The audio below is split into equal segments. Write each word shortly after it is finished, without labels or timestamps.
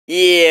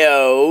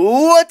Yo,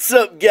 what's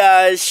up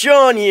guys?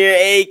 Sean here,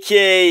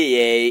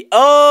 aka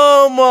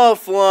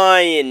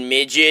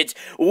ImaFlyNmidget.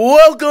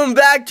 Welcome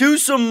back to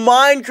some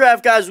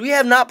Minecraft, guys. We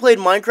have not played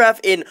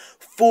Minecraft in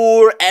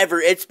forever.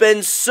 It's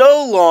been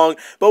so long,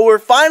 but we're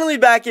finally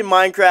back in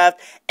Minecraft,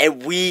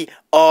 and we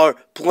are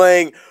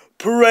playing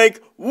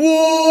Prank Wars!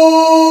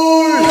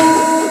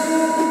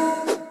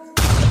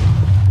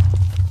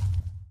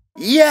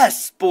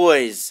 Yes,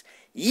 boys.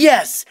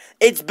 Yes,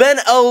 it's been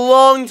a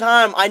long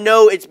time. I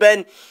know it's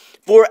been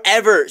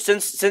forever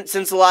since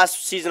the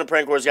last season of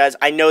Prank Wars, guys.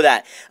 I know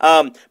that.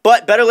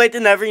 But better late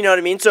than never, you know what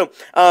I mean? So,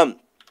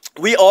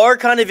 we are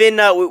kind of in,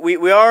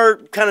 we are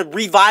kind of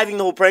reviving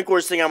the whole Prank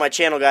Wars thing on my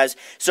channel, guys.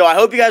 So I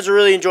hope you guys are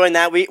really enjoying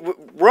that.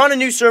 We're on a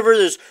new server.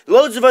 There's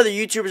loads of other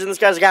YouTubers in this,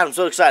 guys. God, I'm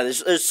so excited.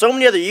 There's so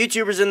many other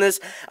YouTubers in this.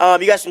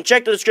 You guys can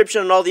check the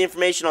description and all the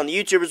information on the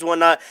YouTubers and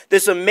whatnot.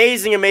 This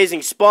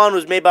amazing spawn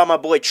was made by my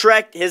boy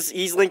Trek.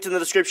 He's linked in the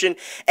description.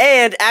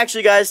 And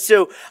actually, guys,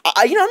 so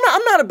I'm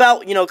not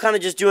about kind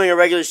of just doing a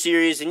regular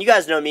series. And you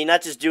guys know me,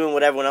 not just doing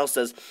what everyone else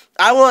does.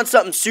 I want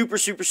something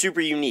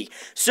super unique.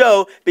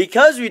 So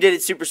because we did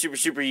it super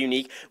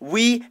unique,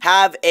 we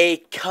have a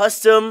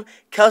custom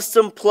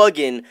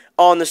plugin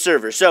on the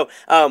server. So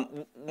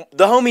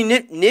the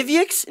homie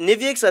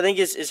Nivix, I think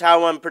is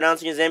how I'm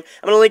pronouncing his name.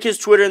 I'm going to link his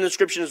Twitter in the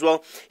description as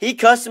well. He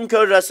custom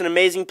coded us an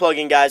amazing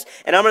plugin, guys,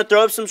 and I'm going to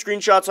throw up some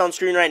screenshots on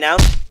screen right now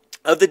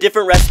of the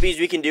different recipes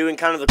we can do and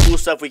kind of the cool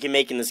stuff we can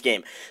make in this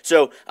game.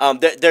 So,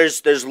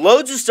 there's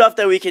loads of stuff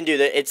that we can do.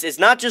 It's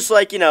not just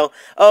like,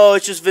 oh,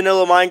 it's just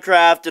vanilla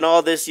Minecraft and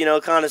all this,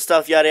 kind of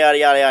stuff, yada, yada,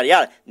 yada, yada,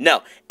 yada.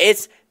 No,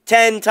 it's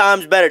 10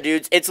 times better,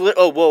 dudes. It's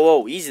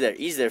whoa, easy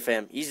there,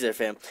 fam.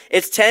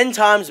 It's 10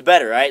 times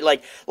better, right?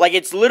 Like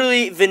it's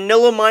literally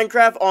vanilla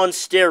Minecraft on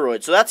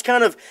steroids. So that's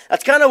kind of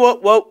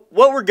what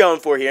we're going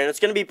for here, and it's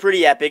gonna be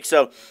pretty epic.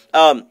 So,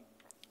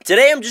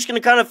 today, I'm just going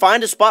to kind of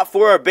find a spot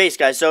for our base,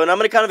 guys. So, and I'm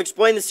going to kind of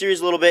explain the series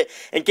a little bit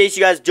in case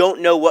you guys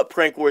don't know what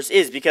Prank Wars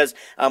is, because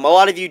a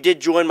lot of you did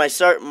join my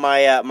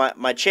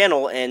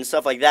channel and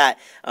stuff like that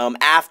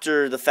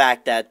after the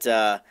fact that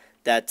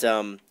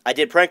I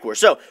did Prank Wars.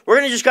 So, we're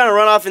going to just kind of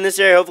run off in this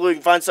area. Hopefully, we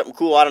can find something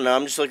cool. I don't know.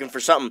 I'm just looking for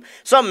something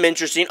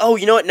interesting. Oh,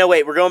 you know what? No,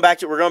 wait. We're going back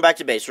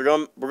to base. We're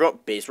going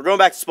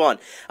back to spawn.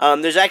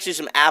 There's actually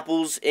some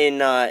apples in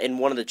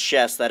one of the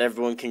chests that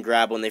everyone can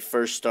grab when they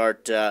first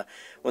start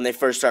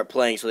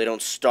playing, so they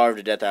don't starve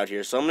to death out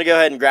here. So I'm gonna go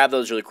ahead and grab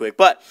those really quick.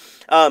 But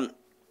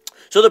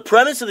so the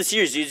premise of the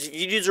series, dudes, if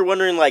you dudes are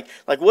wondering like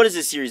what is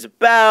this series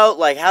about?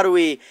 Like, how do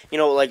we,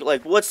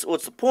 like what's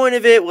the point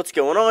of it? What's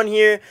going on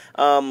here?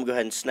 Go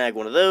ahead and snag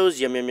one of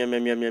those.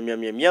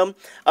 Yum.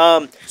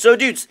 So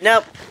dudes,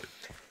 now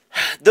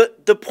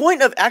the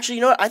point of, actually,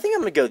 you know what? I think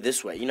I'm gonna go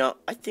this way.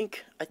 I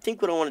think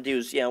what I want to do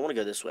is, I want to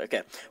go this way.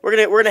 Okay, we're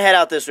gonna head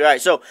out this way. All right.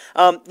 So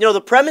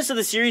the premise of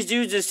the series,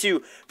 dudes, is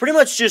to pretty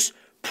much just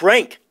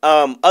prank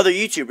other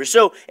YouTubers.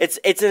 So it's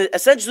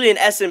essentially an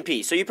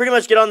SMP. So you pretty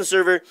much get on the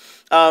server,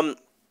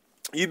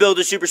 you build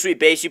a super sweet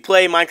base, you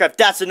play Minecraft.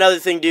 That's another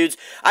thing, dudes.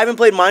 I haven't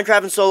played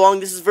Minecraft in so long.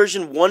 This is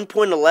version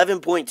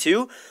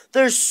 1.11.2.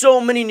 There's so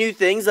many new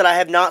things that I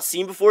have not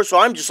seen before, so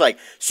I'm just like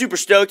super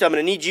stoked. I'm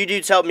gonna need you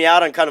dudes to help me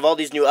out on kind of all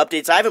these new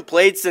updates. I haven't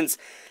played since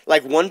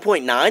like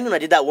 1.9 when I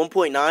did that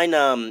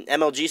 1.9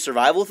 MLG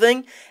survival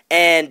thing,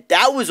 and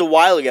that was a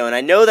while ago. And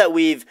I know that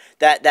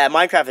that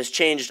Minecraft has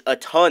changed a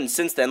ton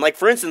since then. Like,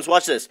 for instance,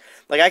 watch this.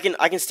 Like, I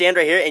can stand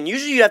right here, and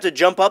usually you have to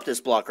jump up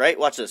this block, right?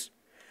 Watch this.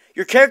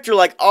 Your character,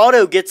 like,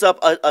 auto gets up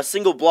a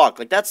single block.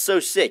 Like, that's so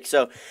sick.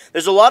 So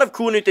there's a lot of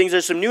cool new things.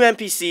 There's some new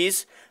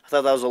NPCs. I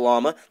thought that was a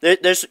llama.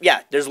 There's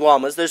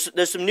llamas.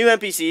 There's some new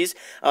NPCs.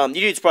 You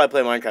dudes probably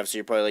play Minecraft, so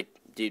you're probably like,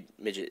 dude,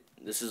 Midget,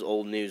 this is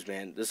old news,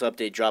 man. This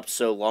update dropped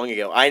so long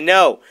ago. I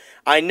know,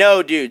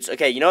 dudes.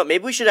 Okay, you know what?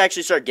 Maybe we should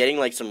actually start getting,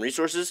 like, some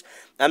resources.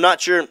 I'm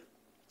not sure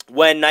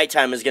when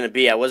nighttime is going to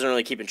be. I wasn't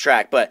really keeping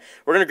track, but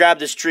we're going to grab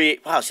this tree.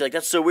 Wow, see, like,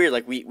 that's so weird.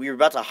 Like, we were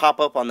about to hop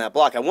up on that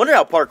block. I wonder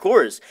how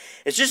parkour is.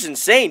 It's just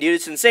insane, dude.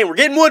 It's insane. We're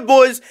getting wood,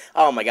 boys.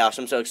 Oh, my gosh.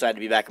 I'm so excited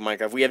to be back in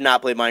Minecraft. We have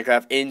not played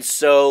Minecraft in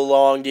so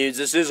long, dudes.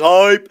 This is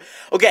hype.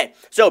 Okay,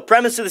 so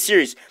premise of the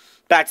series.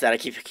 Back to that. I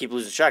keep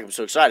losing track. I'm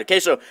so excited.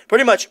 Okay, so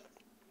pretty much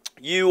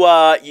you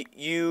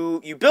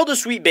build a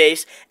sweet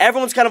base.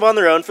 Everyone's kind of on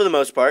their own for the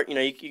most part. You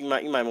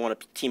might want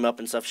to team up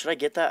and stuff. Should I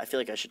get that? I feel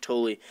like I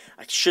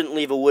shouldn't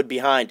leave a wood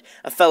behind,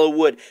 a fellow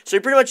wood. So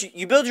you pretty much,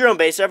 you build your own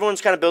base.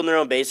 Everyone's kind of building their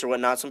own base or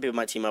whatnot. Some people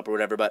might team up or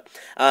whatever, but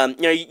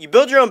you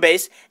build your own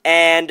base,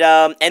 and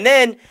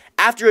then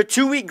after a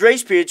 2-week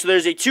grace period, so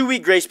there's a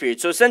 2-week grace period.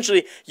 So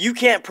essentially, you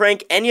can't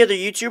prank any other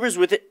YouTubers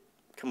with it.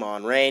 Come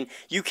on, Rain.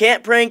 You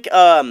can't prank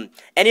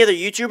any other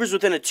YouTubers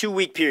within a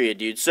 2-week period,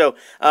 dude. So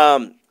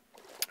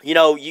you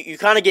know, you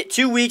kind of get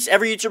 2 weeks.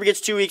 Every YouTuber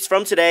gets 2 weeks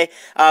from today,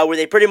 where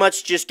they pretty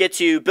much just get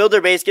to build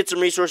their base, get some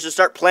resources,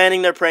 start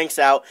planning their pranks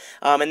out.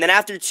 And then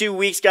after 2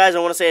 weeks, guys, I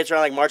want to say it's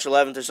around like March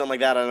 11th or something like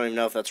that. I don't even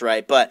know if that's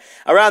right, but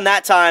around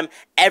that time,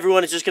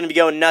 everyone is just going to be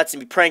going nuts and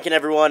be pranking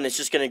everyone. It's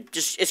just going to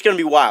it's going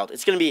to be wild.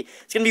 It's going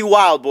to be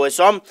wild, boys.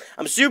 So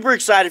I'm super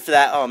excited for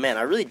that. Oh man,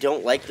 I really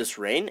don't like this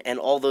rain and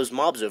all those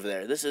mobs over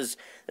there. This is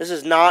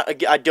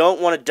not I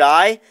don't want to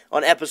die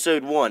on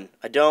episode 1.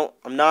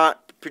 I'm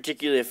not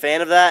particularly a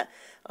fan of that.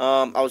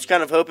 I was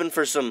kind of hoping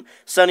for some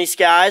sunny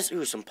skies.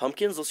 Ooh, some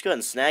pumpkins. Let's go ahead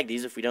and snag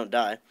these if we don't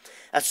die.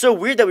 That's so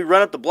weird that we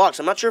run up the blocks.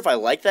 I'm not sure if I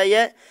like that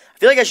yet. I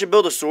feel like I should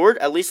build a sword,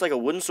 at least like a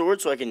wooden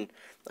sword, so I can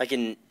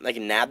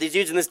nab these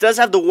dudes. And this does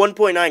have the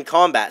 1.9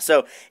 combat.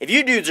 So if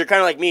you dudes are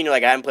kind of like me and you're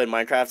like, I haven't played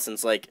Minecraft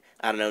since like,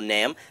 I don't know,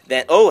 Nam,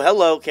 then, oh,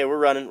 hello. Okay, we're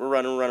running.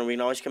 We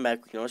can always come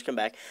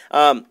back.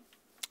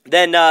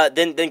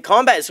 Then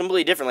combat is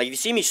completely different. Like, if you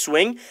see me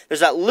swing, there's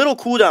that little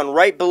cooldown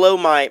right below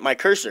my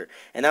cursor,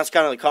 and that's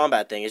kind of the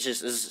combat thing. It's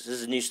just, this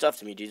is new stuff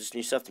to me, dude. This is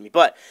new stuff to me.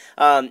 But,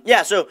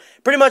 yeah, so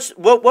pretty much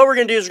what we're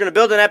going to do is we're going to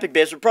build an epic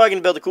base. We're probably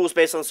going to build the coolest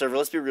base on the server.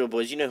 Let's be real,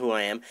 boys. You know who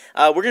I am.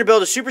 We're going to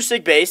build a super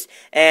sick base,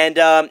 and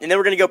then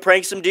we're going to go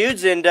prank some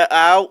dudes, and,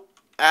 ow,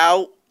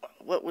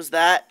 what was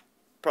that?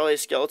 Probably a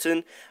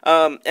skeleton.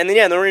 And then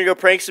yeah, then we're gonna go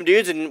prank some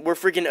dudes, and we're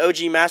freaking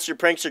OG master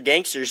prankster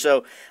gangsters.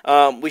 So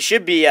we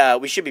should be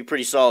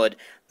pretty solid.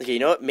 Okay, you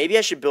know what? Maybe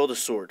I should build a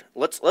sword.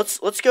 Let's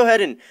go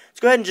ahead and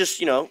just,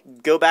 you know,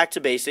 go back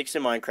to basics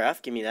in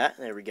Minecraft. Give me that.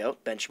 There we go.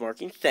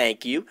 Benchmarking.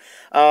 Thank you.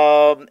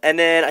 And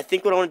then I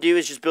think what I want to do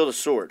is just build a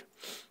sword.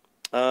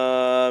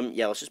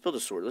 Yeah, let's just build a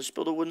sword. Let's just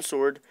build a wooden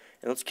sword,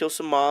 and let's kill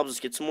some mobs. Let's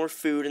get some more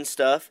food and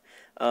stuff.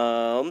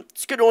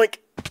 Let's go doink.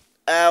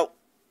 Ow.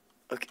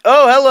 Okay.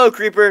 Oh, hello,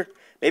 creeper.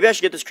 Maybe I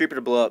should get this creeper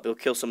to blow up. It'll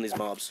kill some of these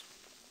mobs.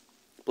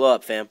 Blow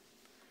up, fam.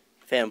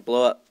 Fam,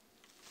 blow up.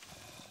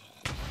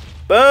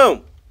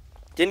 Boom!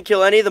 Didn't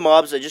kill any of the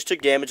mobs. I just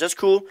took damage. That's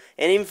cool.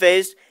 Ain't even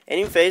phased.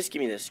 Give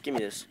me this. Give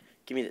me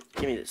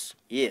this.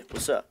 Yeah,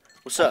 what's up?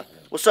 What's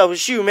up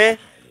with you, man?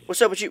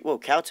 What's up with you? Whoa,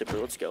 cow tipper.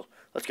 Let's go.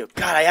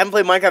 God, I haven't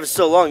played Minecraft in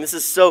so long.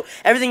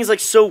 Everything is like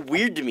so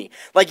weird to me.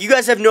 Like, you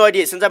guys have no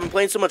idea. Since I've been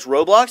playing so much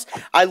Roblox,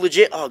 I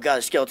legit, oh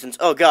god, skeletons.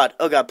 Oh god,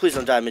 please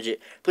don't die, midget.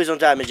 Please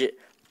don't die, midget.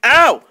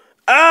 Ow!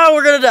 Oh,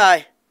 we're gonna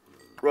die.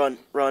 Run.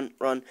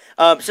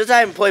 Since I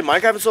haven't played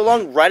Minecraft in so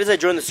long, right as I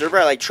joined the server,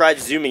 I, like, tried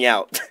zooming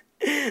out.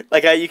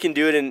 Like how you can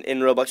do it in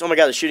Roblox. Oh, my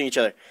God, they're shooting each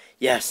other.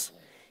 Yes.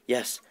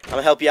 I'm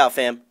gonna help you out,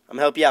 fam.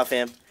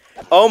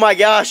 Oh, my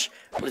gosh.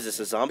 What is this,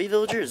 a zombie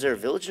villager? Is there a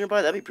village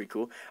nearby? That'd be pretty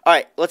cool. All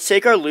right, let's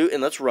take our loot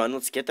and let's run.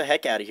 Let's get the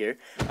heck out of here.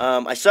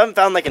 I still haven't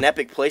found, like, an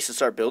epic place to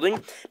start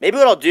building. Maybe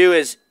what I'll do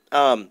is,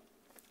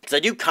 because I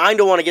do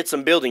kind of want to get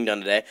some building done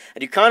today. I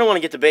do kind of want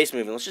to get the base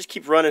moving. Let's just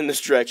keep running in this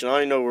direction. I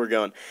don't even know where we're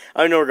going.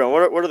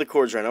 What are the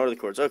chords right now? What are the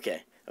chords?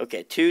 Okay.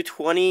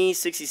 220,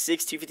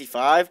 66,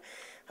 255.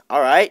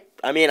 All right.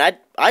 I mean,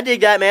 I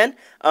dig that, man.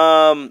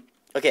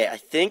 Okay, I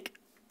think,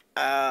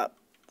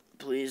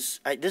 please.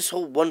 This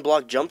whole one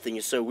block jump thing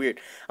is so weird.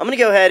 I'm going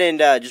to go ahead and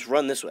just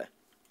run this way.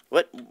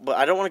 What? But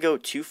I don't want to go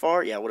too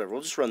far. Yeah, whatever.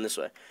 We'll just run this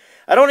way.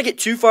 I don't want to get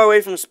too far away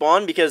from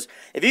spawn, because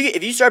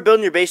if you start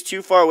building your base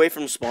too far away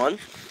from spawn,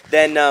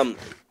 then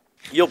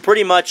you'll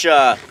pretty much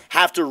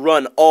have to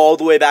run all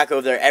the way back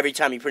over there every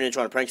time you pretty much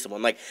want to prank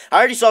someone. Like, I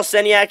already saw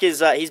Seniac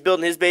he's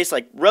building his base,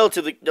 like,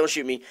 don't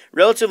shoot me,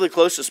 relatively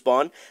close to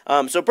spawn.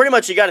 So pretty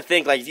much you got to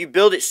think, like, if you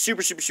build it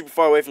super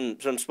far away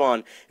from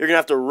spawn, you're going to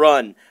have to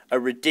run you're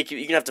going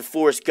to have to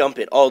Forrest Gump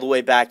it all the way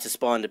back to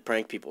spawn to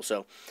prank people.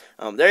 So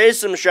there is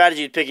some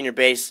strategy to picking your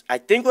base. I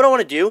think what I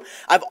want to do,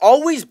 I've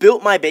always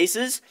built my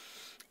bases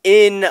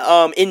in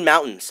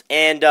mountains,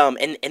 and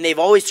they've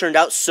always turned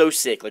out so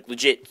sick, like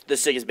legit the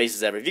sickest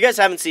bases ever. If you guys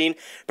haven't seen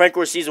Prank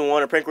Wars Season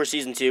 1 or Prank Wars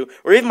Season 2,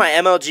 or even my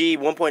MLG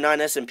 1.9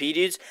 SMP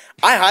dudes,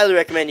 I highly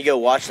recommend you go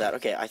watch that.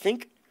 Okay, I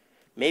think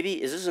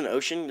maybe, is this an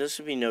ocean? This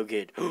would be no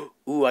good.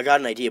 Ooh, I got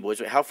an idea, boys.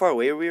 Wait, how far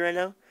away are we right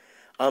now?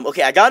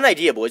 Okay, I got an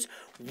idea, boys.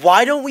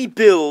 Why don't we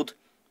build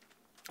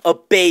a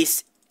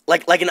base,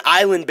 like an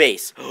island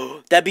base?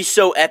 That'd be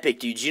so epic,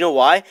 dude. You know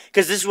why?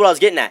 Because this is what I was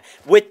getting at.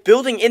 With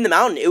building in the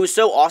mountain, it was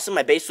so awesome.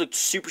 My base looked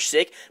super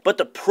sick. But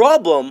the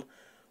problem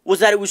was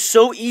that it was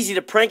so easy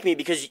to prank me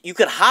because you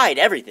could hide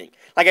everything.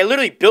 Like, I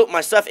literally built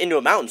my stuff into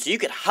a mountain, so you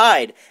could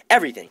hide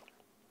everything.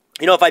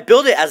 You know, if I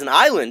build it as an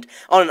island,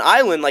 on an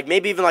island, like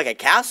maybe even like a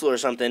castle or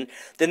something,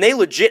 then they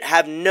legit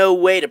have no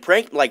way to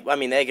prank, like, I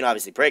mean, they can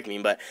obviously prank me,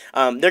 but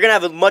they're going to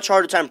have a much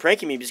harder time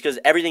pranking me because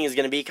everything is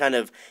going to be kind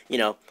of, you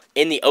know,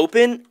 in the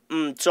open.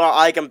 So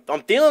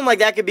I'm feeling like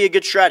that could be a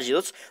good strategy.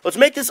 Let's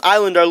make this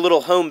island our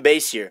little home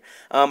base here.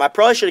 I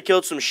probably should have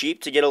killed some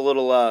sheep to get a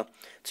little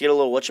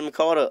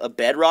whatchamacallit, a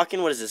bed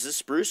rocking. What is this? Is this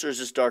spruce or is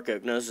this dark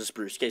oak? No, this is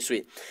spruce. Okay,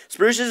 sweet.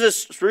 Spruce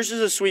is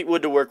a sweet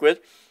wood to work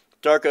with.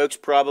 Dark oak's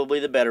probably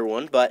the better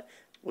one, but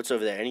what's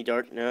over there? Any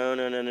dark? No.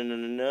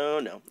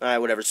 All right,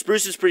 whatever.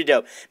 Spruce is pretty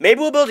dope. Maybe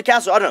we'll build a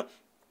castle. I don't know.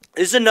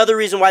 This is another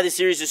reason why this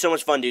series is so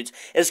much fun, dudes.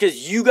 Is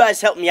because you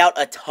guys helped me out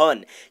a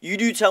ton. You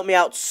dudes helped me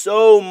out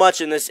so much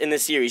in this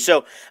series.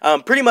 So,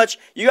 pretty much,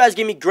 you guys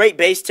give me great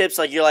base tips.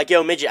 Like, you're like,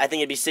 yo, Midget, I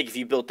think it'd be sick if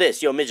you built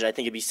this. Yo, Midget, I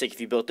think it'd be sick if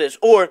you built this.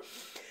 Or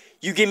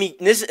you give me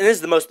this, and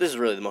this is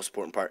really the most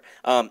important part.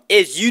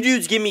 Is you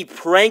dudes give me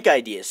prank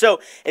ideas.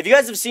 So, if you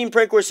guys have seen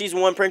Prank Wars Season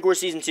 1, Prank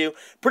Wars Season 2,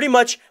 pretty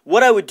much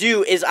what I would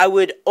do is I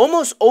would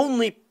almost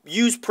only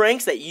use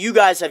pranks that you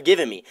guys have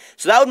given me.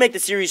 So, that would make the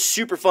series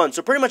super fun.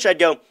 So, pretty much I'd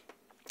go,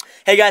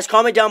 hey guys,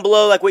 comment down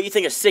below like what you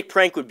think a sick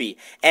prank would be,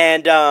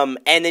 and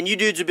then you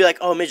dudes would be like,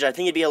 oh Midget, I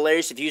think it'd be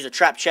hilarious if you use a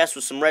trap chest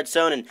with some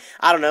redstone and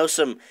I don't know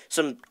some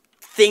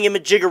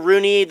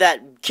thingamajiggeroony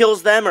that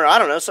kills them, or I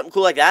don't know, something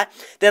cool like that.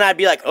 Then I'd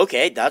be like,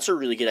 okay, that's a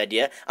really good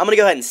idea. I'm gonna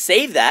go ahead and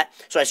save that.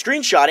 So I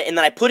screenshot it and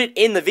then I put it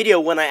in the video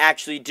when I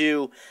actually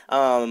do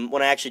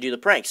the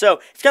prank.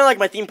 So it's kind of like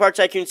my Theme Park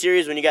Tycoon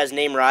series when you guys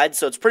name rides.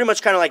 So it's pretty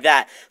much kind of like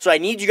that. So I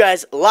need you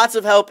guys lots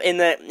of help in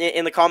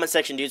the comment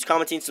section, dudes,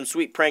 commenting some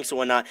sweet pranks and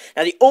whatnot.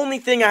 Now the only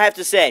thing I have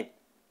to say,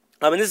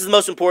 and this is the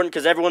most important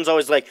because everyone's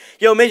always like,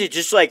 yo, Midget,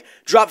 just like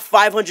drop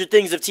 500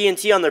 things of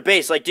TNT on their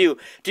base. Like do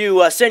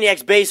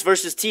Seniac's base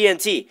versus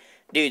TNT.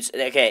 Dudes,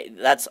 okay,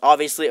 that's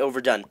obviously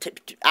overdone.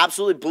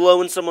 Absolutely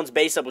blowing someone's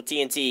base up with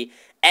TNT.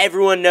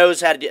 Everyone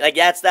knows how to do, like,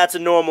 that's a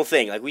normal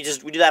thing. Like, we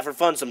do that for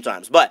fun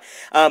sometimes. But,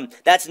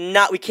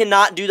 we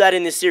cannot do that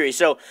in this series.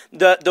 So,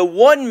 the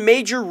one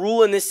major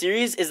rule in this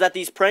series is that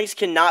these pranks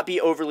cannot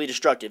be overly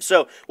destructive.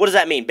 So, what does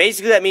that mean?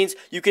 Basically, that means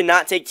you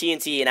cannot take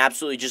TNT and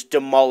absolutely just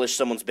demolish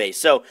someone's base.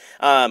 So,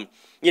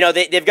 you know,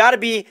 they've got to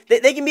be,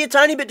 they can be a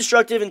tiny bit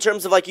destructive in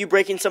terms of, like, you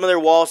breaking some of their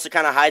walls to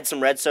kind of hide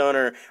some redstone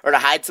or to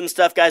hide some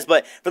stuff, guys.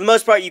 But for the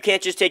most part, you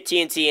can't just take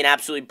TNT and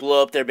absolutely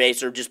blow up their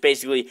base or just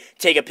basically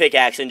take a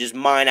pickaxe and just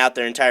mine out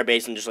their entire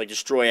base and just, like,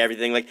 destroy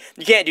everything. Like,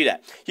 you can't do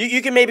that.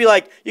 You can maybe,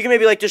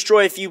 like,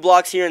 destroy a few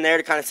blocks here and there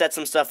to kind of set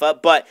some stuff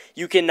up, but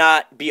you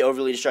cannot be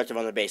overly destructive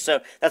on their base. So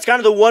that's kind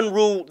of the one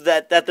rule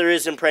that there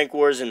is in Prank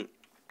Wars and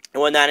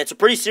whatnot. It's a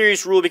pretty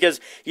serious rule because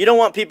you don't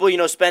want people, you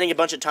know, spending a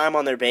bunch of time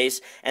on their base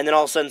and then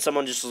all of a sudden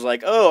someone just was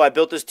like, oh, I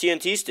built this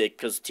TNT stick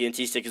because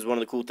TNT stick is one of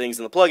the cool things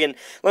in the plugin.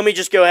 Let me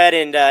just go ahead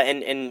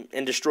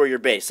and destroy your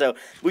base. So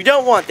we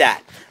don't want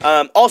that.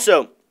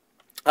 Also,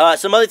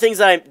 some other things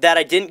that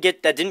I didn't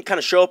get, that didn't kind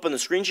of show up in the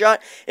screenshot,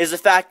 is the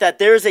fact that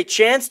there is a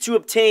chance to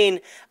obtain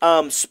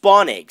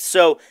spawn eggs.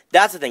 So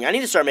that's the thing. I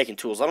need to start making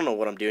tools. I don't know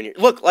what I'm doing here.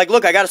 Look, I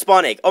got a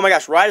spawn egg. Oh my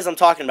gosh, right as I'm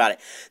talking about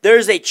it,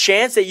 there's a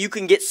chance that you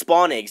can get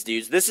spawn eggs,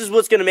 dudes. This is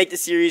what's gonna make the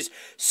series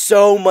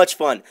so much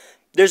fun.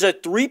 There's a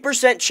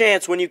 3%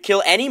 chance when you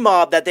kill any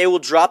mob that they will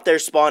drop their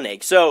spawn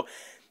egg. So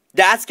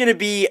that's going to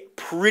be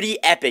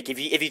pretty epic if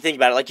you think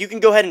about it. Like, you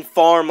can go ahead and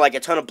farm, like, a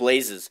ton of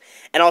blazes,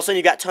 and all of a sudden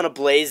you got a ton of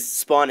blaze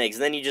spawn eggs,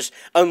 and then you just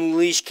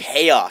unleash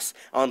chaos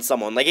on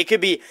someone. Like, it could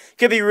be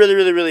really,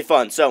 really, really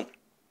fun. So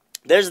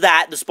there's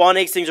that. The spawn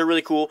eggs things are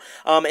really cool.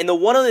 And the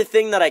one other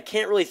thing that I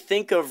can't really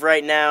think of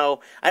right now,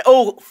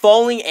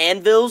 falling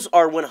anvils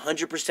are 100%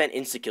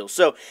 insta-kills.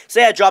 So,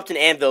 say I dropped an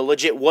anvil,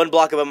 legit one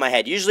block above my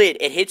head. Usually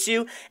it hits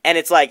you, and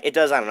it's like, it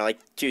does, I don't know, like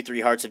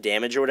 2-3 hearts of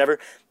damage or whatever.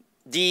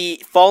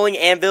 The falling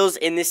anvils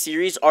in this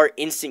series are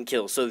instant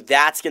kills, so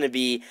that's gonna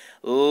be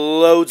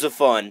loads of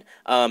fun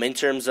in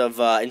terms of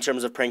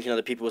pranking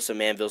other people with some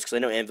anvils, because I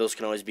know anvils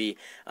can always be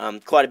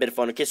quite a bit of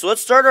fun. Okay, so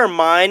let's start our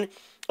mine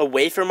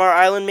away from our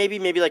island, maybe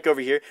like over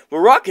here.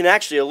 We're rocking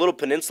actually a little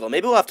peninsula.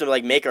 Maybe we'll have to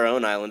like make our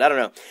own island. I don't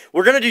know.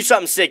 We're gonna do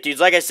something sick,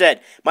 dudes. Like I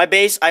said, my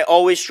base, I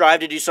always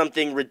strive to do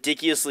something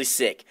ridiculously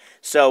sick.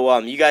 So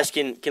you guys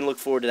can look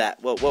forward to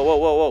that.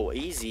 Whoa,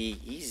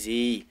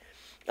 easy.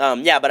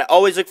 Yeah, but I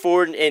always look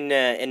forward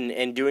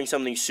in doing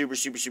something super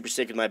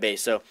sick with my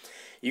base. So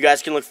you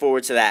guys can look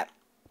forward to that.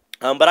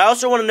 But I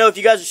also want to know if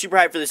you guys are super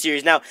hyped for the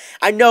series. Now,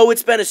 I know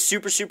it's been a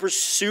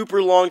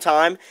super long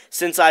time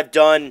since I've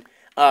done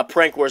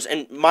Prank Wars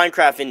and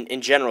Minecraft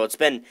in general. It's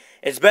been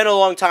a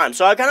long time.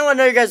 So I kind of want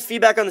to know your guys'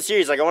 feedback on the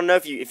series. Like, I want to know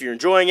if you're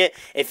enjoying it,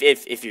 if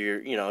you're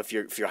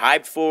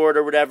hyped for it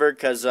or whatever,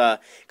 cuz I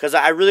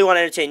really want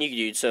to entertain you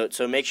dudes.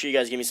 So make sure you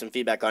guys give me some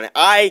feedback on it.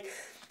 I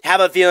have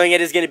a feeling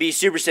it is going to be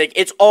super sick.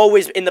 It's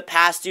always, in the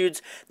past,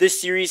 dudes, this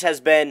series has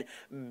been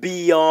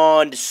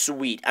beyond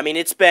sweet. I mean,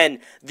 it's been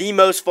the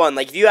most fun.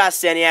 Like, if you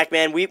ask Seniac,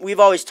 man, we've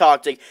always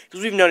talked, like,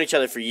 because we've known each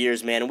other for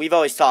years, man, and we've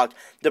always talked,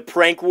 the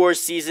Prank Wars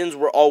seasons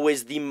were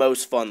always the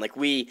most fun. Like,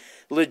 we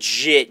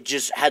legit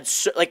just had,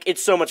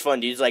 it's so much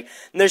fun, dudes. Like,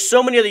 and there's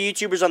so many other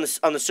YouTubers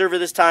on the server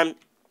this time.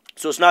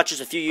 So it's not just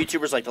a few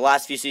YouTubers like the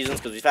last few seasons,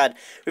 because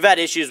we've had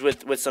issues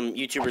with some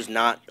YouTubers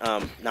not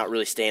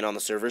really staying on the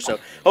server. So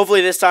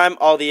hopefully this time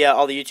all the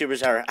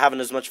YouTubers are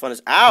having as much fun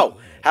as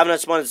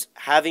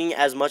having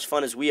as much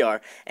fun as we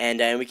are,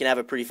 and we can have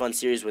a pretty fun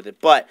series with it.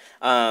 But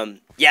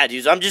yeah,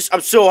 dudes, I'm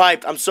so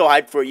hyped. I'm so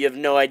hyped for it. You have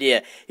no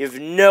idea. You have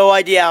no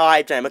idea how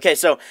hyped I am. Okay,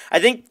 so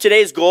I think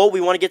today's goal, we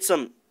want to get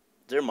some.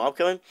 Is there a mob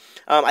coming?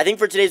 I think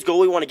for today's goal,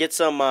 we want to get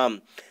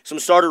some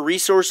starter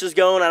resources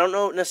going. I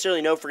don't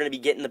necessarily know if we're going to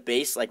be getting the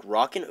base, like,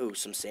 rocking. Ooh,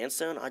 some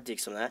sandstone. I dig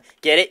some of that.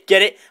 Get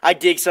it? I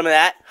dig some of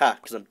that. Ha,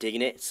 because I'm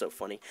digging it. It's so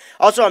funny.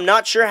 Also, I'm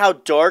not sure how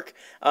dark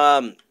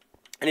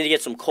I need to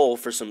get some coal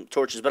for some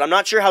torches, but I'm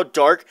not sure how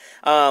dark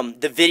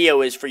the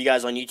video is for you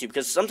guys on YouTube,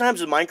 because sometimes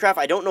with Minecraft,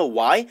 I don't know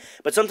why,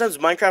 but sometimes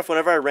with Minecraft,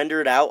 whenever I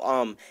render it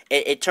out,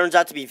 it turns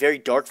out to be very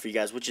dark for you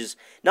guys, which is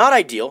not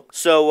ideal.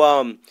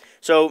 So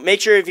so make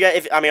sure if you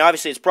guys, I mean,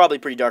 obviously it's probably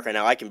pretty dark right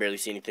now. I can barely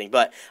see anything,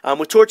 but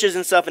with torches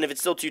and stuff, and if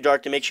it's still too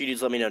dark, then make sure you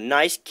just let me know.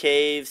 Nice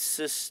cave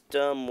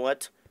system.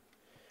 What?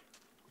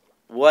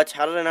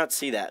 How did I not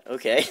see that?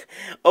 Okay,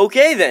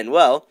 okay then.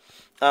 Well.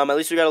 At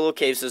least we got a little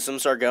cave system to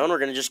start going. We're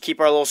going to just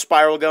keep our little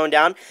spiral going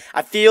down.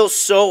 I feel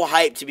so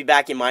hyped to be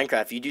back in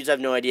Minecraft. You dudes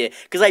have no idea.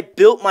 Because I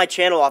built my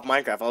channel off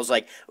Minecraft. I was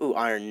like, ooh,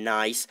 iron,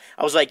 nice.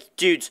 I was like,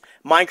 dudes,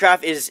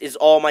 Minecraft is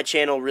all my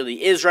channel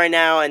really is right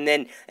now. And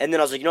then I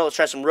was like, you know, let's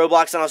try some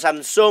Roblox. And I was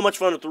having so much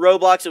fun with the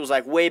Roblox. It was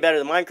like way better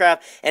than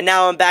Minecraft. And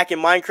now I'm back in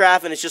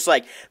Minecraft. And it's just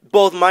like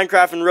both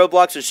Minecraft and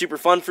Roblox are super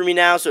fun for me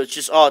now. So it's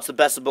just, oh, it's the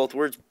best of both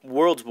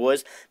worlds,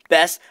 boys.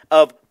 Best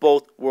of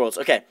both worlds.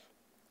 Okay.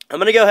 I'm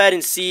going to go ahead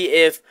and see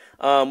if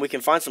we can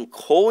find some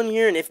coal in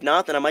here, and if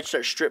not, then I might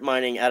start strip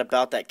mining at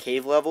about that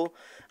cave level,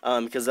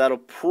 because that'll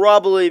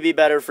probably be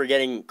better for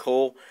getting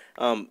coal.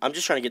 I'm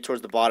just trying to get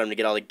towards the bottom to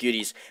get all the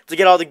goodies,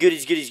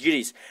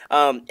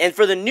 and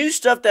for the new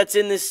stuff that's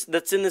in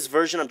this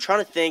version, I'm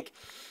trying to think,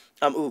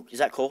 ooh, is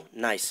that coal?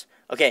 Nice.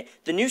 Okay,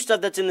 the new stuff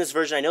that's in this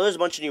version, I know there's a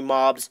bunch of new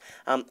mobs.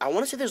 I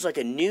want to say there's like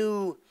a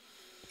new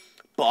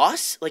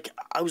boss. Like,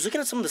 I was looking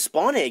at some of the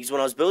spawn eggs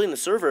when I was building the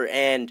server,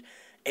 and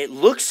it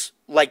looks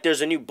like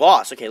there's a new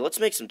boss. Okay, let's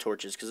make some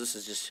torches, because this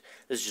is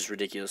just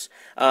ridiculous.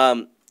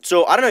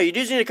 So I don't know. You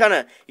do need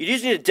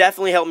to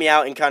definitely help me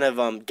out and kind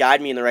of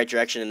guide me in the right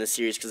direction in this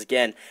series, because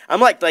again, I'm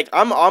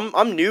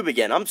noob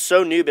again. I'm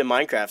so noob in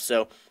Minecraft.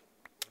 So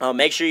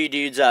make sure you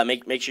dudes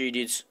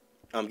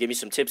give me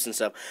some tips and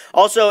stuff.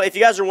 Also, if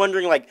you guys are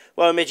wondering, like,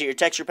 well, Midget, your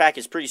texture pack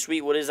is pretty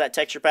sweet. What is that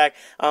texture pack?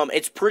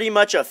 It's pretty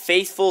much a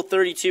faithful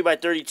 32 by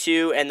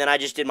 32, and then I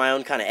just did my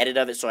own kind of edit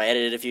of it, so I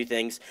edited a few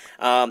things.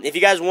 If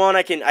you guys want,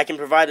 I can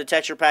provide the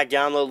texture pack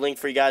download link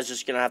for you guys.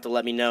 Just gonna have to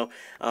let me know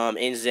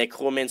in the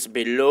comments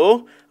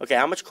below. Okay,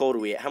 how much coal do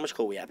we at? How much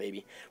coal we at,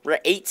 baby? We're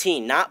at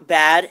 18. Not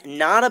bad.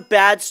 Not a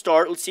bad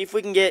start. Let's see if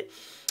we can get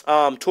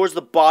towards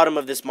the bottom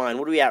of this mine.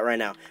 What are we at right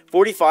now?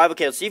 45.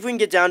 Okay, let's see if we can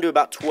get down to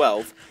about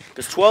 12.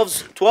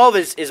 Because 12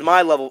 is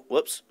my level.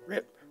 Whoops.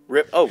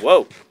 Rip. Oh,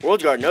 whoa.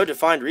 World Guard, no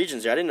defined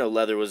regions here. I didn't know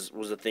leather was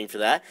a thing for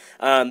that.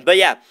 But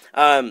yeah,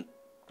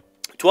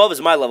 12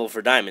 is my level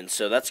for diamonds.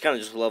 So that's kind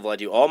of just the level I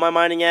do all my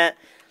mining at.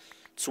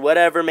 It's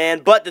whatever, man.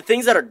 But the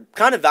things that are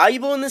kind of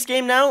valuable in this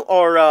game now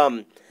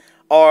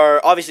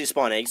are obviously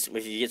spawn eggs.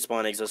 If you get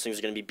spawn eggs, those things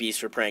are going to be beasts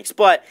for pranks.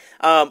 But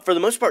for the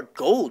most part,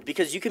 gold,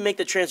 because you can make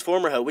the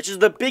transformer hoe, which is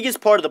the biggest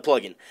part of the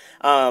plugin.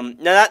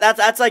 Now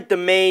that's like the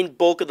main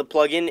bulk of the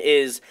plugin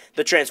is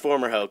the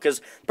transformer hoe,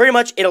 because pretty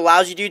much it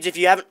allows you dudes, if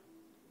you haven't.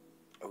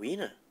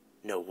 Arena?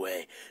 No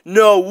way.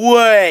 No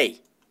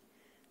way.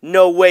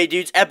 No way,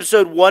 dudes.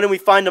 Episode 1 and we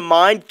find a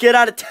mine. Get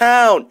out of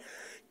town.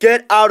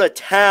 Get out of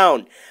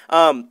town.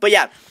 But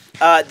yeah,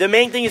 the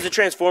main thing is the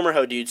transformer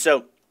hoe, dude.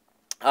 So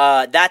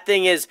that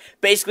thing is,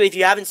 basically, if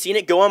you haven't seen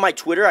it, go on my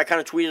Twitter. I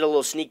kind of tweeted a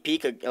little sneak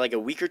peek like a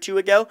week or two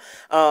ago,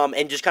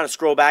 and just kind of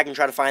scroll back and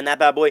try to find that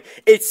bad boy.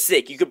 It's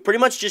sick. You could pretty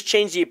much just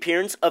change the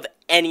appearance of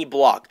any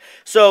block.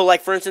 So,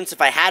 like, for instance,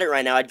 if I had it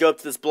right now, I'd go up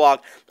to this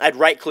block, I'd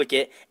right-click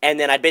it, and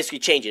then I'd basically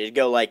change it. It'd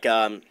go like,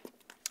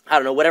 I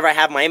don't know, whatever I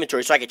have in my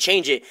inventory, so I could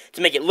change it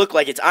to make it look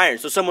like it's iron.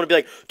 So someone would be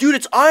like, dude,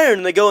 it's iron,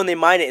 and they go and they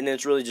mine it, and then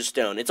it's really just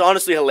stone. It's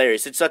honestly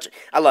hilarious. It's such,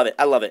 I love it.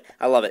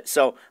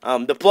 So,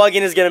 the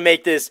plugin is going to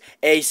make this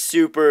a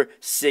super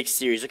sick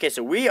series. Okay,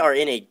 so we are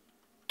in a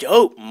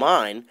dope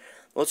mine.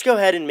 Let's go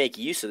ahead and make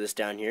use of this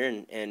down here,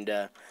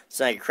 and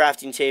snag a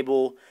crafting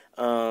table.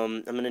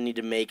 I'm going to need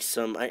to make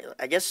some,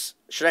 I guess,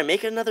 should I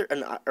make an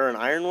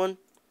iron one?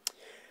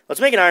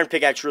 Let's make an iron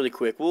pickaxe really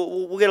quick.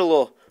 We'll get a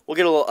little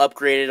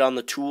upgraded on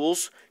the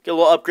tools. Get a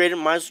little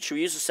upgraded. Should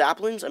we use the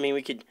saplings? I mean,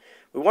 we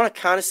want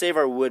to kind of save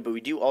our wood, but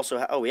we do also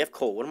have, oh, we have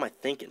coal. What am I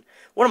thinking?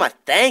 What am I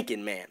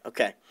thinking, man?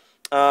 Okay.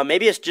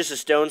 Maybe it's just a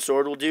stone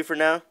sword will do for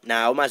now.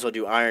 Nah, we might as well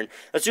do iron.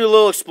 Let's do a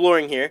little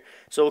exploring here.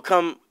 So we'll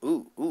come,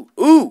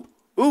 ooh,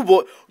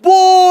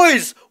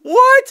 boys!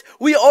 What?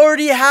 We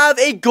already have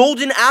a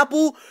golden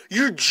apple?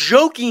 You're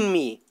joking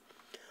me.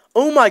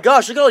 Oh my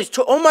gosh, look at all these,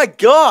 oh my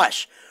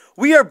gosh.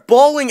 We are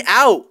balling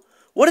out.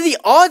 What are the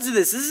odds of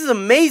this? This is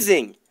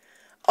amazing.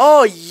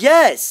 Oh,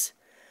 yes.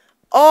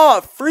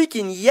 Oh,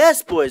 freaking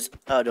yes, boys.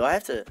 Oh, do I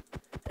have to...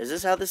 Is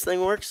this how this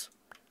thing works?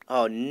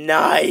 Oh,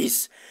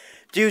 nice.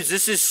 Dudes,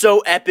 this is so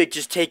epic.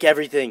 Just take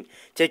everything.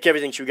 Take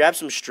everything. Should we grab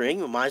some string?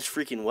 Well, mine's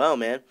freaking well,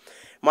 man.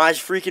 Mine's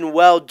freaking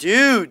well.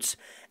 Dudes,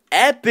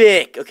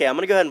 epic. Okay, I'm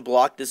going to go ahead and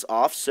block this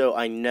off so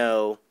I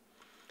know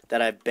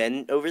that I've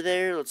been over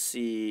there. Let's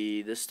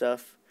see this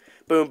stuff.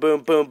 Boom,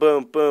 boom, boom,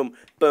 boom, boom,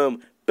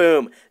 boom.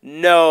 Boom.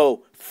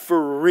 No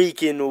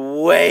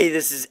freaking way.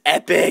 This is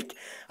epic.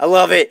 I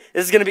love it.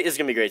 This is gonna be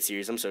a great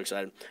series. I'm so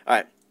excited.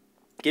 Alright.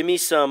 Give me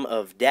some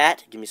of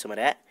that.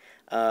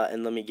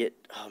 And let me get,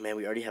 oh man,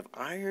 we already have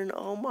iron.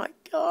 Oh my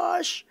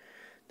gosh.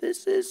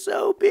 This is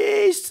so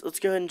beast. Let's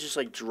go ahead and just,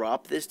 like,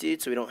 drop this,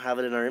 dude, so we don't have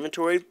it in our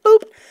inventory.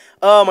 Boop.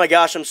 Oh, my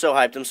gosh, I'm so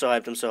hyped. I'm so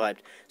hyped. I'm so hyped.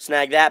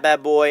 Snag that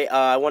bad boy.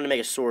 I wanted to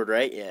make a sword,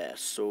 right? Yeah,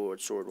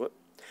 sword. What?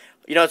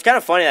 You know, it's kind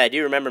of funny that I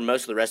do remember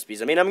most of the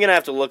recipes. I mean, I'm going to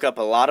have to look up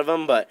a lot of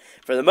them, but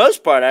for the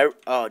most part,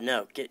 oh,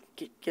 no. Get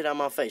out of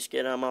my face.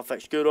 Get out of my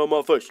face. Get out of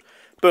my face.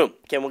 Boom.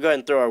 Okay, we'll go ahead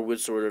and throw our wood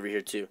sword over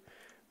here, too.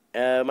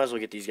 Might as well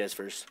get these guys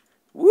first.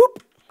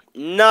 Whoop.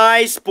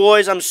 Nice,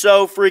 boys. I'm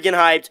so freaking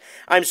hyped.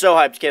 I'm so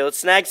hyped. Okay, let's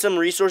snag some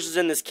resources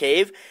in this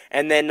cave,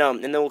 and then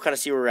we'll kind of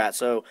see where we're at.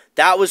 So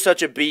that was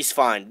such a beast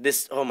find.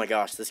 Oh my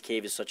gosh, this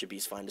cave is such a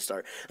beast find to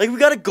start. Like, we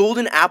got a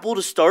golden apple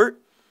to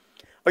start.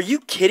 Are you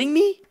kidding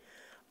me?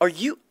 Are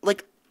you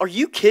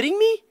kidding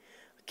me?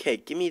 Okay,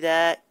 give me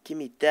that. Give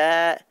me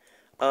that.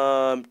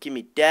 Give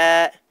me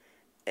that.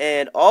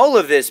 And all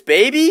of this,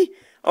 baby.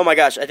 Oh my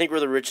gosh, I think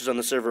we're the richest on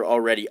the server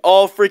already.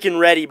 All freaking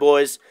ready,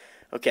 boys.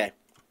 Okay.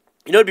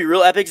 You know, it'd be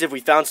real epic if we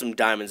found some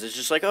diamonds. It's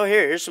just like, oh,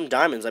 here's some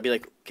diamonds. I'd be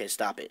like, okay,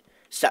 stop it.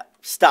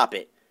 Stop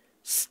it.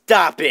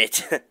 Stop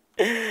it.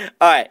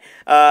 Alright,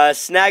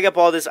 snag up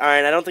all this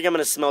iron. I don't think I'm going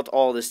to smelt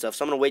all this stuff,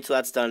 so I'm going to wait till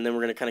that's done, and then we're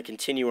going to kind of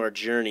continue our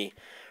journey.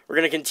 We're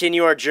going to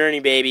continue our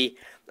journey, baby.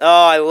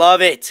 Oh, I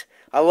love it.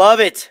 I love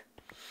it.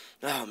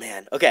 Oh,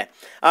 man. Okay.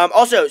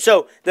 Also,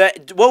 so,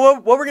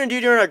 what we're going to do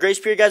during our grace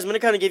period, guys, I'm going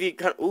to kind of give you,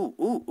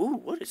 ooh,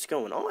 what is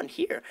going on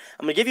here?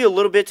 I'm going to give you a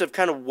little bit of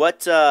kind of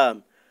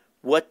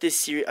what this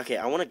series... Okay,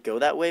 I want to go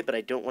that way, but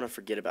I don't want to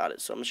forget about it,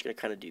 so I'm just going to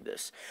kind of do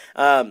this.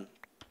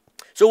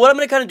 So what I'm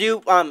going to kind of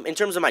do in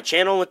terms of my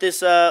channel with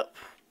this...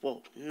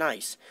 whoa,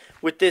 nice.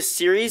 With this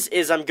series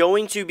is I'm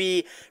going to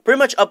be pretty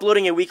much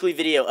uploading a weekly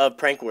video of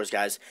Prank Wars,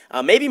 guys.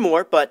 Maybe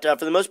more, but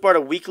for the most part,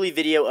 a weekly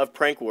video of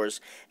Prank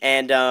Wars.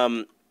 And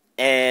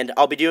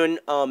I'll be doing,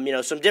 you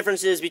know, some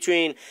differences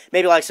between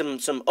maybe like some,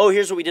 oh,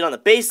 here's what we did on the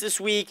base this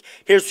week.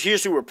 Here's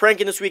who we're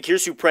pranking this week.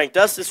 Here's who pranked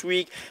us this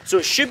week. So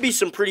it should be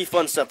some pretty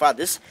fun stuff. Wow,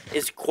 this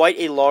is quite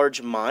a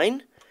large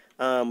mine.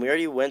 We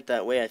already went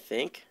that way, I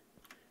think.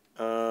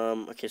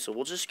 Okay, so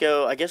we'll just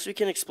go. I guess we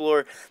can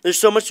explore. There's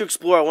so much to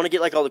explore. I want to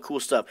get, like, all the cool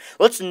stuff.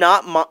 Let's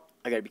not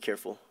I gotta be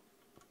careful.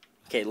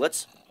 Okay,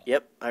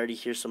 yep, I already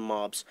hear some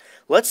mobs.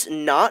 Let's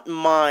not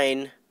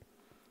mine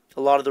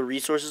a lot of the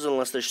resources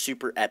unless they're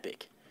super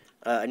epic.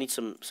 I need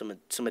some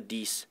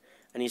Adese.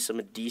 I need some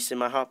Adese in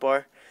my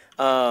hotbar.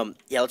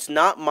 Yeah, let's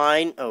not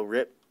mine. Oh,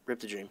 rip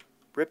the dream.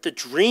 Rip the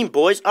dream,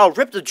 boys. Oh,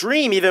 rip the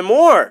dream even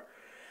more.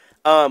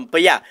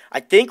 But yeah, I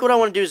think what I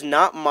want to do is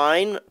not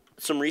mine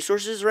some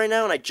resources right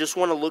now, and I just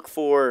want to look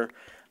for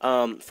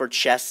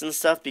chests and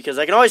stuff, because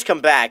I can always come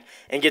back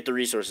and get the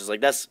resources. Like,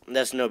 that's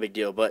no big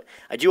deal. But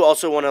I do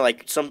also want to,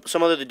 like, some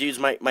other dudes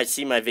might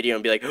see my video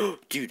and be like, oh,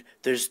 dude,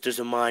 there's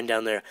a mine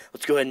down there.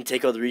 Let's go ahead and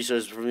take all the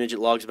resources before Midget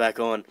logs back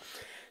on.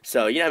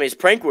 So, you know, I mean, it's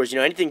Prank Wars, you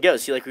know, anything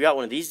goes. See, like, we got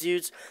one of these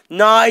dudes.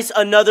 Nice,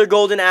 another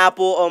golden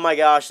apple. Oh, my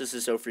gosh, this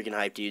is so freaking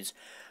hype, dudes.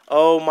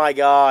 Oh, my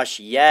gosh,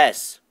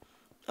 yes.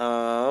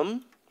 I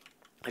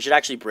should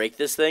actually break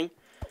this thing,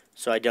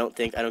 so I don't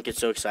get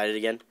so excited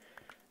again.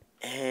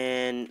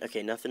 And,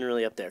 okay, nothing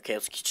really up there. Okay,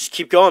 let's just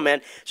keep going,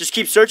 man. Just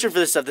keep searching for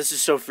this stuff. This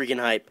is so freaking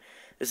hype.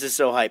 This is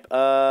so hype.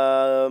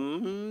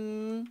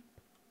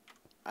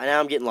 Now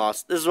I'm getting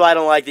lost. This is why I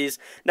don't like these.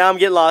 Now I'm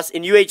getting lost.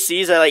 In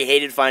UHCs, I, like,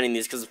 hated finding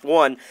these, because,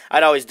 one,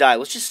 I'd always die.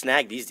 Let's just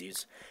snag these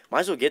dudes. Might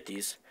as well get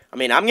these. I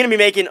mean, I'm going to be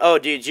making... Oh,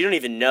 dudes, you don't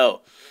even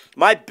know.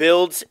 My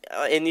builds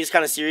in these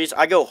kind of series,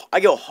 I go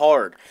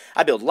hard.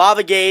 I build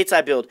lava gates.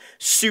 I build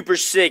super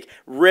sick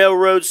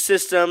railroad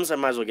systems. I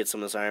might as well get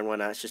some of this iron. Why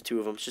not? It's just two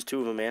of them. It's just two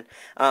of them, man.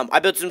 I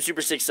built some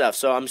super sick stuff,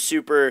 so I'm so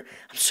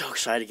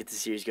excited to get this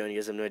series going. You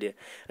guys have no idea.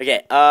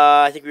 Okay,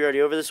 I think we're already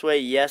over this way.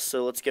 Yes,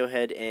 so let's go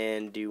ahead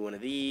and do one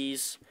of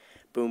these.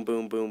 Boom,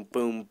 boom, boom,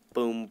 boom,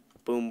 boom,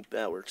 boom.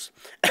 That works.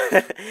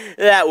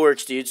 That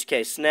works, dudes.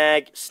 Okay,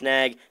 snag,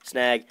 snag,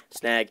 snag,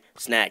 snag,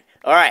 snag.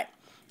 All right.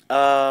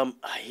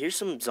 Here's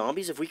some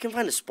zombies. If we can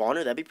find a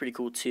spawner, that'd be pretty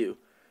cool, too.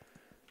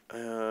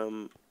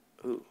 Ooh,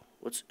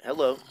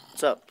 hello.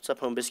 What's up? What's up,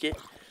 Home Biscuit?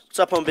 What's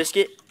up, Home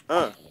Biscuit?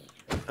 I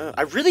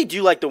really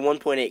do like the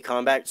 1.8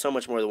 combat so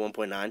much more than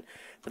 1.9,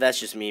 but that's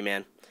just me,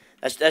 man.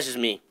 That's just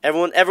me.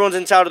 Everyone's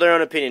entitled to their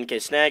own opinion. Okay,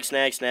 snag,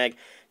 snag, snag.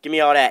 Give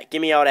me all that.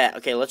 Give me all that.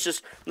 Okay, let's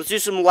do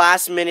some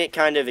last minute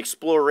kind of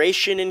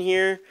exploration in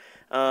here.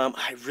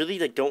 I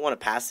really don't want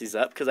to pass these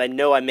up, because I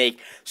know I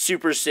make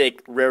super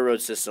sick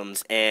railroad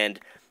systems, and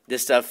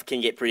this stuff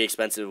can get pretty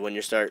expensive when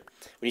you start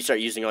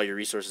using all your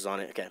resources on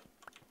it. Okay.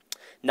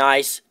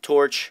 Nice.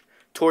 Torch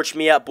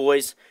me up,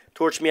 boys.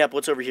 Torch me up.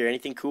 What's over here?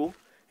 Anything cool?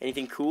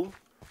 Anything cool?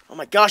 Oh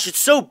my gosh, it's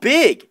so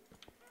big.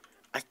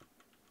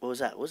 What was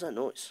that? What was that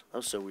noise? That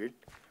was so weird.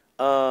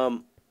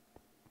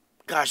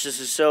 Gosh, this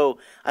is so...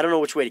 I don't know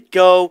which way to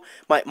go.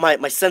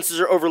 My senses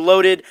are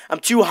overloaded. I'm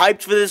too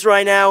hyped for this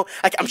right now.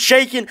 I'm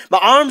shaking. My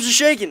arms are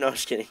shaking. No, I'm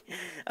just kidding.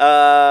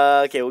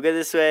 Okay, we'll go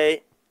this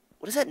way.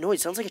 What is that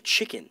noise? It sounds like a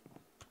chicken.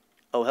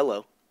 Oh,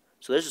 hello.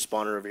 So there's a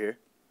spawner over here.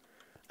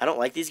 I don't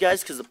like these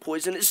guys because the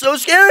poison is so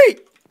scary.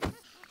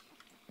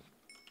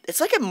 It's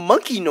like a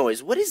monkey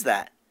noise. What is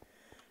that?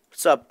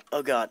 What's up?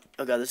 Oh, God.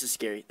 Oh, God, this is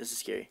scary. This is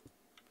scary.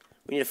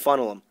 We need to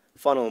funnel them.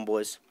 Funnel them,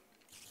 boys.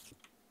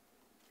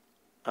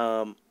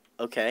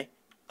 Okay.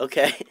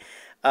 Okay.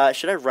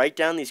 Should I write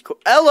down these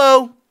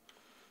Hello!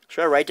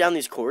 Should I write down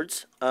these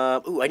chords?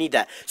 Ooh, I need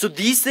that. So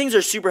these things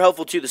are super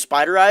helpful too. The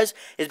spider eyes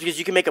is because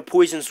you can make a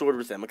poison sword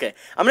with them. Okay,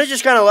 I'm gonna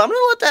just kind of, I'm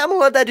gonna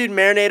let that dude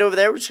marinate over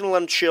there. We're just gonna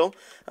let him chill.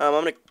 I'm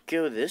gonna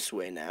go this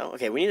way now.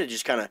 Okay, we need to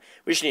just kind of,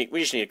 we just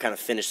need to kind of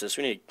finish this.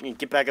 We need to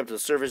get back up to the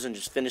surface and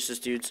just finish this,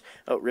 dudes.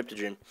 Oh, rip the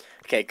dream.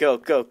 Okay, go,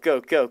 go,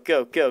 go, go,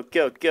 go, go,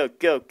 go, go,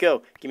 go,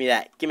 go. Give me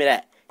that. Give me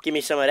that. Give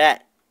me some of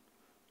that.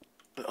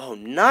 Oh,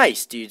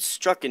 nice, dude.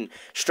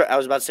 I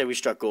was about to say we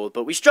struck gold,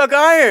 but we struck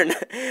iron.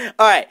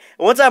 All right.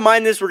 Once I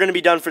mine this, we're going to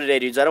be done for today,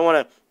 dudes. I don't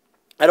want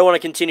to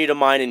continue to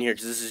mine in here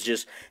because this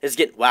is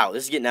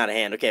getting out of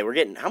hand. Okay,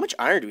 how much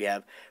iron do we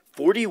have?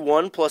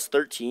 41 plus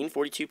 13,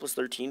 42 plus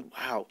 13.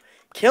 Wow.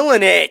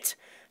 Killing it.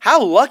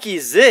 How lucky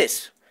is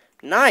this?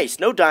 Nice.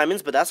 No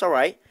diamonds, but that's all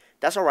right.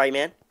 That's all right,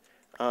 man.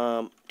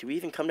 Do we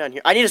even come down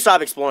here? I need to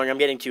stop exploring. I'm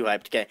getting too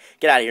hyped. Okay,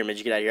 get out of here,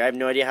 midget. Get out of here. I have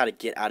no idea how to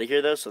get out of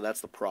here, though, so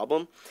that's the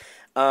problem.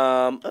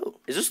 Oh,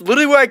 is this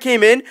literally where I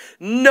came in?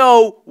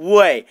 No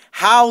way.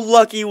 How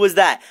lucky was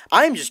that?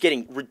 I'm just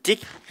getting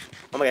ridiculous.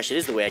 Oh my gosh, it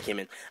is the way I came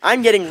in.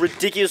 I'm getting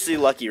ridiculously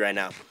lucky right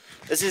now.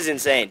 This is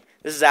insane.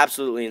 This is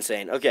absolutely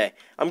insane. Okay,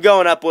 I'm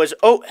going up, boys.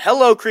 Oh,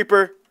 hello,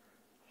 creeper.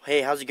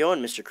 Hey, how's it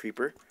going, Mr.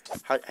 Creeper?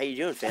 How you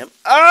doing, fam?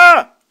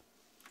 Ah!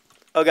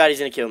 Oh god, he's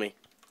gonna kill me.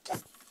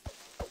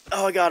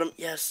 Oh, I got him.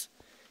 Yes.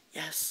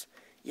 Yes.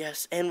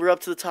 Yes. And we're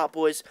up to the top,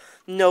 boys.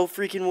 No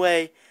freaking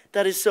way.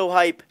 That is so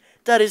hype.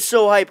 That is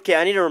so hype. Okay,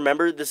 I need to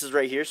remember this is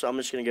right here, so I'm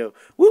just going to go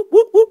whoop,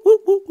 whoop, whoop,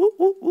 whoop, whoop, whoop,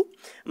 whoop, whoop.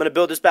 I'm going to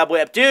build this bad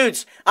boy up.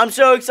 Dudes, I'm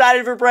so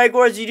excited for prank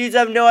wars. You dudes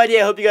have no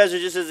idea. I hope you guys are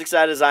just as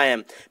excited as I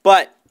am.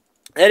 But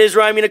that is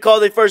where I'm going to call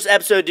the first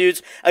episode,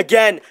 dudes.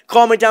 Again,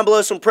 comment down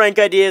below some prank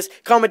ideas.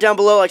 Comment down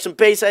below, like, some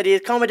base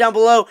ideas. Comment down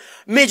below.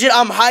 Midget,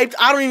 I'm hyped.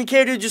 I don't even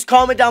care, dude. Just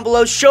comment down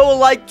below. Show a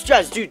like.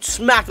 Guys, dude,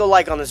 smack the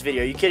like on this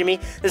video. Are you kidding me?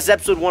 This is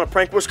episode 1 of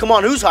Prank Wars. Come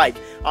on, who's hyped?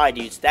 Alright,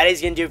 dudes, that is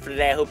going to do it for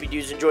today. I hope you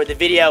dudes enjoyed the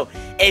video.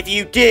 If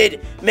you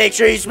did, make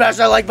sure you smash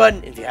that like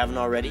button. If you haven't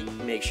already,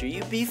 make sure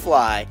you be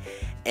fly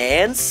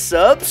and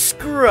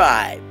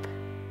subscribe.